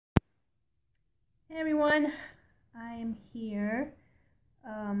Hey everyone, I'm here.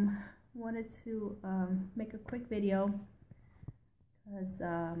 Wanted to make a quick video because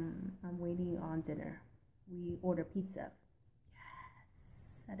I'm waiting on dinner. We order pizza. Yes,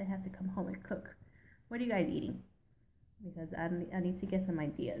 I didn't have to come home and cook. What are you guys eating? Because I need to get some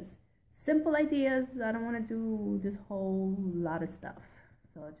ideas. Simple ideas. I don't want to do this whole lot of stuff.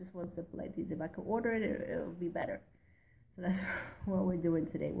 So I just want simple ideas. If I could order it, it'll be better. So that's what we're doing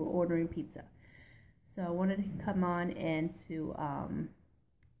today. We're ordering pizza. So I wanted to come on and to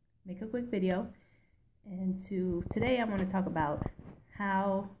make a quick video, and today I want to talk about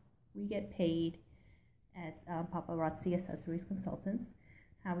how we get paid as Paparazzi Accessories consultants,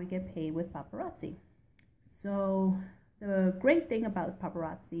 how we get paid with Paparazzi. So the great thing about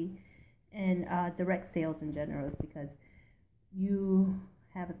Paparazzi and direct sales in general is because you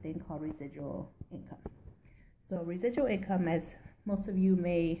have a thing called residual income. So residual income, as most of you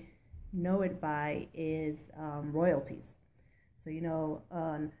may know it by, is royalties. So you know,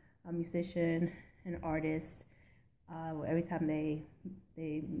 a musician, an artist, every time they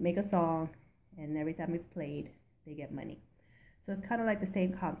make a song and every time it's played, they get money. So it's kind of like the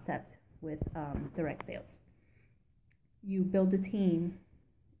same concept with direct sales. You build a team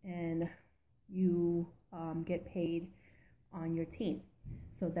and you get paid on your team.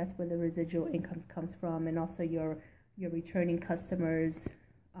 So that's where the residual income comes from, and also your returning customers.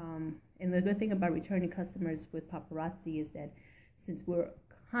 And the good thing about returning customers with Paparazzi is that since we're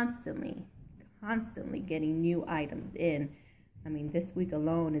constantly getting new items in, I mean, this week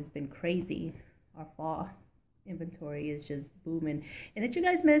alone has been crazy. Our fall inventory is just booming. And did you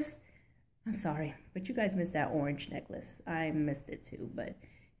guys miss? I'm sorry, but you guys missed that orange necklace. I missed it too, but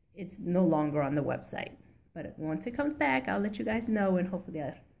it's no longer on the website. But once it comes back, I'll let you guys know, and hopefully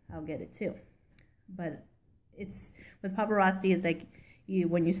I'll get it too. But it's with Paparazzi, it's like,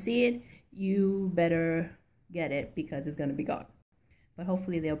 when you see it, you better get it because it's going to be gone. But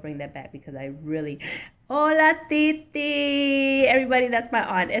hopefully they'll bring that back, because I really... Hola, Titi! Everybody, that's my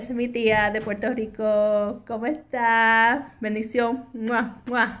aunt. Esa es mi tía de Puerto Rico. ¿Cómo está? Bendición. Mua,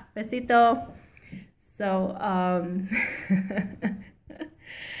 mua. Besito. So,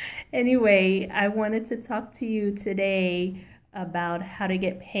 anyway, I wanted to talk to you today about how to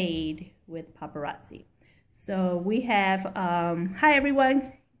get paid with Paparazzi. So we have, hi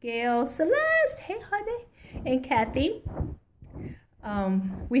everyone, Gail, Celeste, hey honey, and Kathy.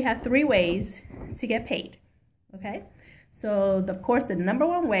 We have 3 ways to get paid, okay? So of course the number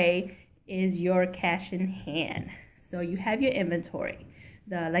one way is your cash in hand. So you have your inventory,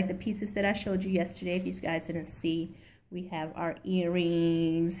 like the pieces that I showed you yesterday. If you guys didn't see, we have our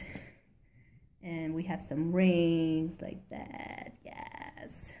earrings, and we have some rings like that,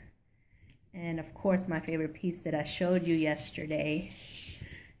 yes. And of course, my favorite piece that I showed you yesterday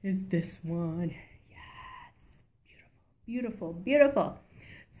is this one. Yes, beautiful, beautiful, beautiful.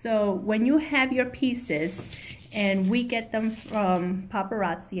 So when you have your pieces, and we get them from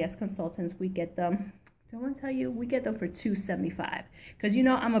Paparazzi as consultants, we get them, I want to tell you, we get them for $2.75, because you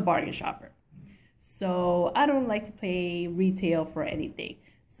know I'm a bargain shopper. So I don't like to pay retail for anything.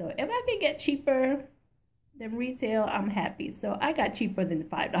 So if I can get cheaper than retail, I'm happy. So I got cheaper than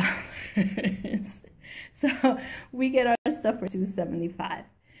 $5. So we get our stuff for $2.75.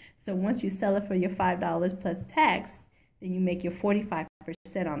 So once you sell it for your $5 plus tax, then you make your 45%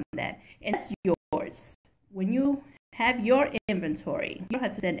 on that, and that's yours. When you have your inventory, you don't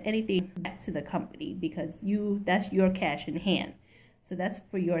have to send anything back to the company, because that's your cash in hand. So that's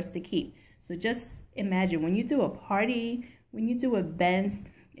for yours to keep. So just imagine when you do a party, when you do events,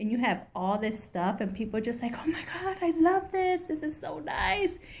 and you have all this stuff, and people are just like, oh my God, I love this. This is so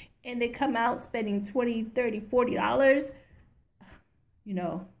nice. And they come out spending $20, $30, $40, you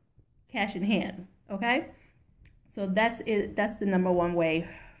know, cash in hand, okay? So that's it. That's the number one way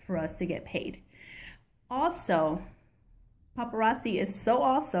for us to get paid. Also, Paparazzi is so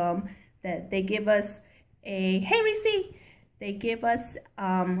awesome that they give us hey Reese, they give us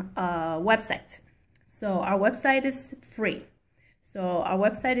a website. So our website is free. So our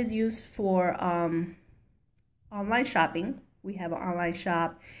website is used for online shopping. We have an online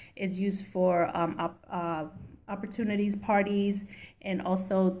shop. It's used for opportunities, parties, and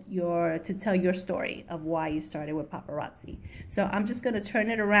also to tell your story of why you started with Paparazzi. So I'm just going to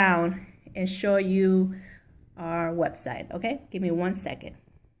turn it around and show you our website, okay? Give me 1 second.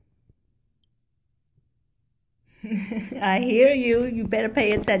 I hear you. You better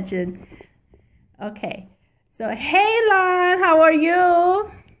pay attention. Okay. So, hey, Lon, how are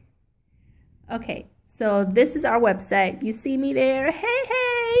you? Okay, so this is our website. You see me there? Hey,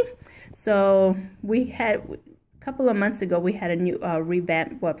 hey. So we had couple of months ago, we had a new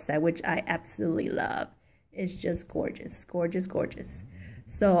revamped website, which I absolutely love. It's just gorgeous, gorgeous, gorgeous.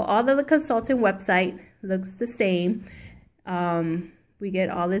 So all of the consultant website looks the same. We get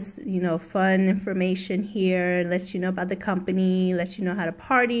all this, fun information here. It lets you know about the company, lets you know how to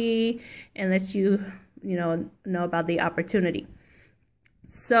party, and lets you, know about the opportunity.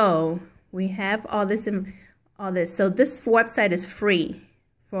 So we have all this. So this website is free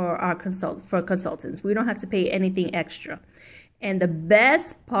for our consultants. We don't have to pay anything extra. And the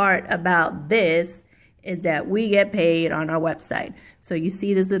best part about this is that we get paid on our website. So you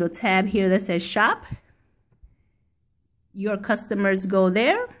see this little tab here that says shop. Your customers go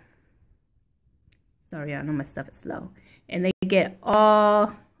there. Sorry, I know my stuff is slow. And they get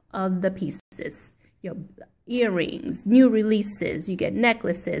all of the pieces. Your earrings, new releases, you get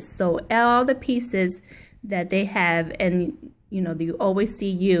necklaces. So all the pieces that they have, and you always see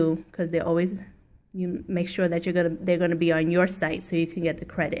you, because you make sure that they're gonna be on your site so you can get the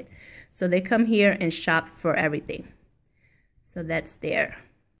credit. So they come here and shop for everything. So that's there.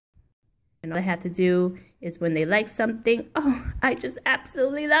 And all I have to do is when they like something, oh, I just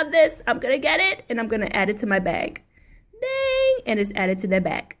absolutely love this, I'm gonna get it and I'm gonna add it to my bag. Ding! And it's added to their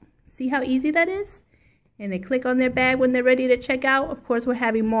bag. See how easy that is? And they click on their bag when they're ready to check out. Of course, we're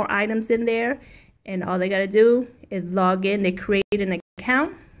having more items in there, and all they gotta do is log in. They create an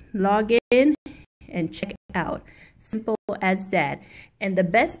account, log in, and check out. Simple as that. And the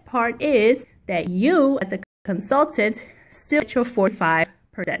best part is that you, as a consultant, still get your 45%,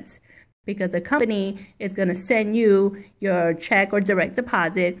 because the company is going to send you your check or direct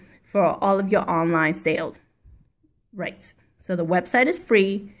deposit for all of your online sales. Right. So the website is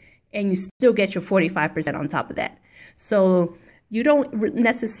free, and you still get your 45% on top of that. So you don't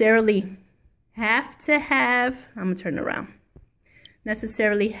necessarily have to have, I'm going to turn it around,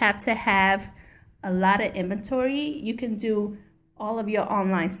 necessarily have to have a lot of inventory. You can do all of your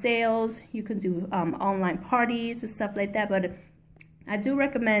online sales. You can do online parties and stuff like that. But I do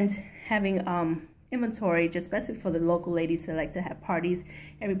recommend having inventory, just especially for the local ladies that like to have parties.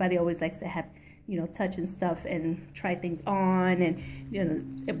 Everybody always likes to have, touch and stuff and try things on.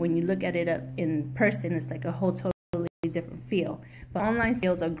 And, when you look at it in person, it's like a whole totally different feel. But online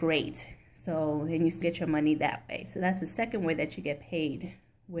sales are great. So, and you get your money that way. So that's the second way that you get paid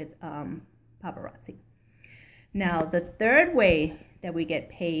with Paparazzi. Now, the third way that we get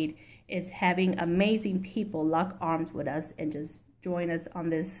paid is having amazing people lock arms with us and just join us on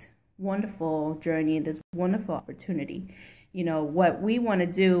this wonderful journey, this wonderful opportunity. What we want to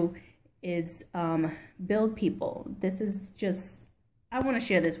do is build people. This is just, I want to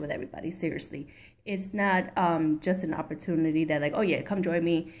share this with everybody, seriously. It's not just an opportunity that like, oh yeah, come join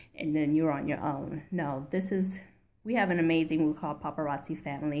me and then you're on your own. No, we have an amazing, we call Paparazzi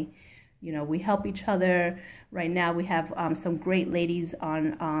family. We help each other. Right now we have some great ladies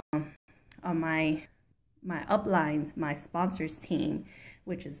on my uplines, my sponsors team,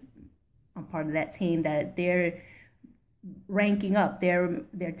 which is, I'm part of that team, that they're ranking up. Their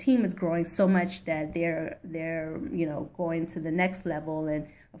team is growing so much that they're going to the next level, and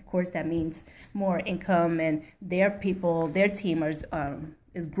of course that means more income, and their team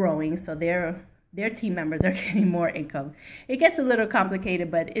is growing, so their team members are getting more income. It gets a little complicated,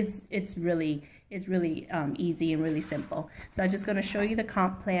 but it's really easy and really simple. So I'm just going to show you the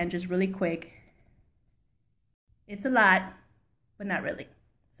comp plan just really quick. It's a lot, but not really.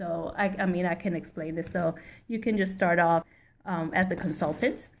 So I can explain this. So you can just start off as a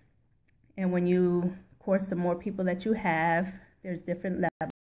consultant, and when you, of course, the more people that you have, there's different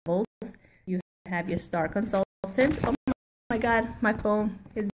levels. You have your star consultant. Oh my God, my phone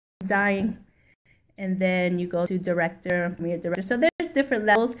is dying. And then you go to director, director. So there's different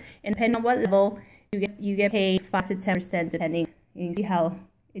levels, and depending on what level you get paid 5 to 10%, depending. And you see how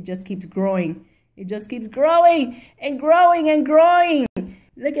it just keeps growing. It just keeps growing and growing and growing.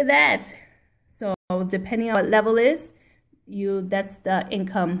 Look at that. So depending on what level is, that's the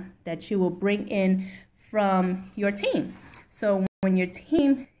income that you will bring in from your team. So when your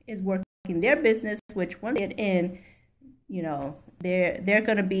team is working their business, which once they get in, they're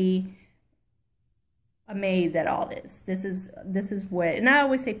going to be amazed at all this. This is where, and I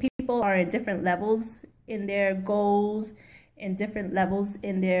always say people are in different levels in their goals, in different levels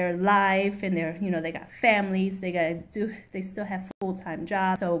in their life, and their, they got families, they still have full-time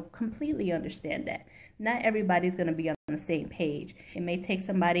jobs. So completely understand that. Not everybody's going to be on the same page. It may take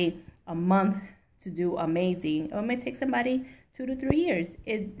somebody a month to do amazing, or it may take somebody 2 to 3 years.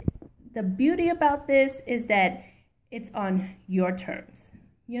 The beauty about this is that it's on your terms.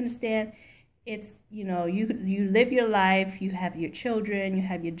 You understand? It's, you live your life, you have your children, you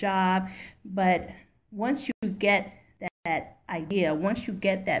have your job, but once you get that idea, once you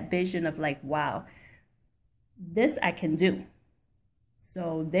get that vision of like, wow, this I can do.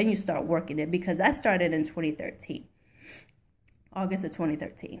 So then you start working it, because I started in 2013, August of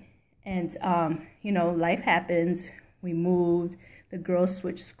 2013. And, life happens. We moved, the girls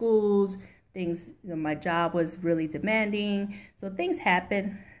switched schools, things, my job was really demanding. So things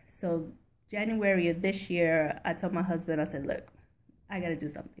happen. So January of this year, I told my husband, I said, look, I got to do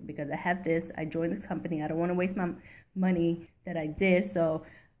something, because I have this. I joined this company. I don't want to waste my money that I did. So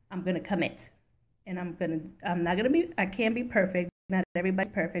I'm going to commit. And I can't be perfect. Not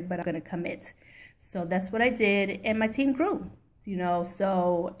everybody's perfect, but I'm going to commit. So that's what I did. And my team grew,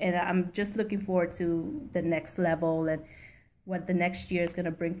 and I'm just looking forward to the next level and what the next year is going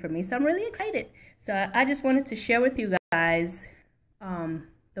to bring for me. So I'm really excited. So I just wanted to share with you guys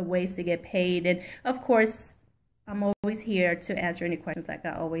the ways to get paid. And of course, I'm always here to answer any questions, like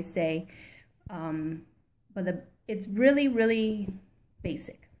I always say. But it's really, really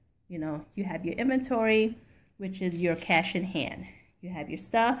basic. You have your inventory, which is your cash in hand. You have your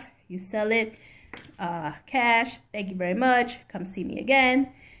stuff, you sell it, cash, thank you very much, come see me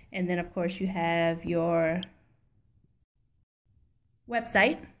again. And then of course you have your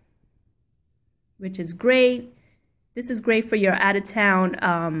website, which is great. This is great for your out of town,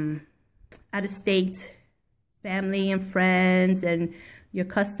 out of state family and friends and your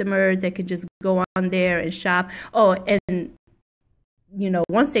customers that can just go on there and shop. Oh, and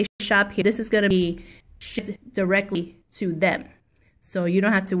once they shop here, this is going to be shipped directly to them. So you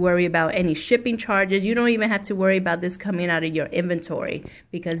don't have to worry about any shipping charges. You don't even have to worry about this coming out of your inventory,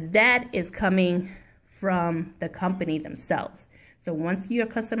 because that is coming from the company themselves. So once your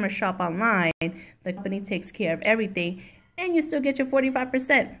customers shop online, the company takes care of everything, and you still get your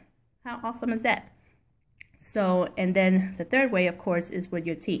 45%. How awesome is that? So, and then the third way, of course, is with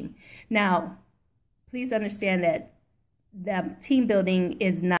your team. Now, please understand that team building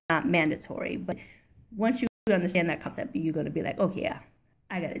is not mandatory, but once you understand that concept, you're going to be like, oh yeah,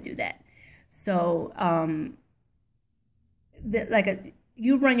 I got to do that. So,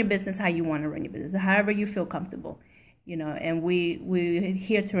 you run your business how you want to run your business, however you feel comfortable, and we're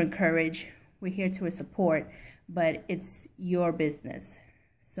here to encourage, we're here to support, but it's your business.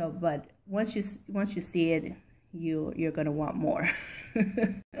 So, but once you see it, you're going to want more.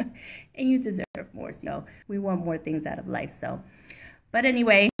 And you deserve more. So we want more things out of life. So, but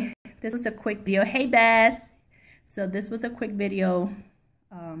anyway, this was a quick video. Hey Beth. So this was a quick video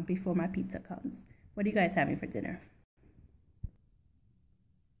before my pizza comes. What are you guys having for dinner?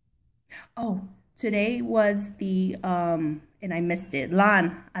 Oh, today was the and I missed it.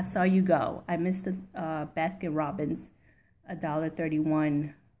 Lon, I saw you go. I missed the Baskin Robbins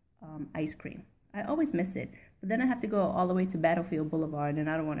 $1.31 ice cream. I always miss it, but then I have to go all the way to Battlefield Boulevard, and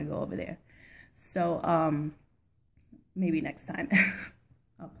I don't want to go over there. So maybe next time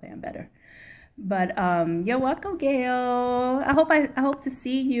I'll plan better. But you're welcome, Gail. I hope to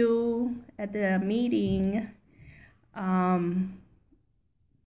see you at the meeting.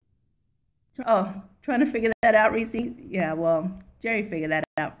 Oh, trying to figure that out, Reese. Yeah, well, Jerry figured that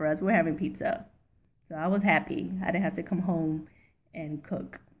out for us. We're having pizza, so I was happy. I didn't have to come home and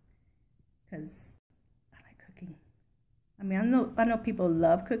cook, because I like cooking. I mean, I know people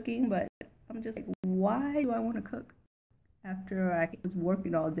love cooking, but I'm just like, why do I want to cook after I was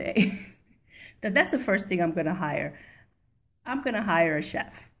working all day? That's the first thing I'm gonna hire. I'm gonna hire a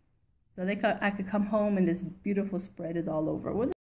chef, so I could come home and this beautiful spread is all over.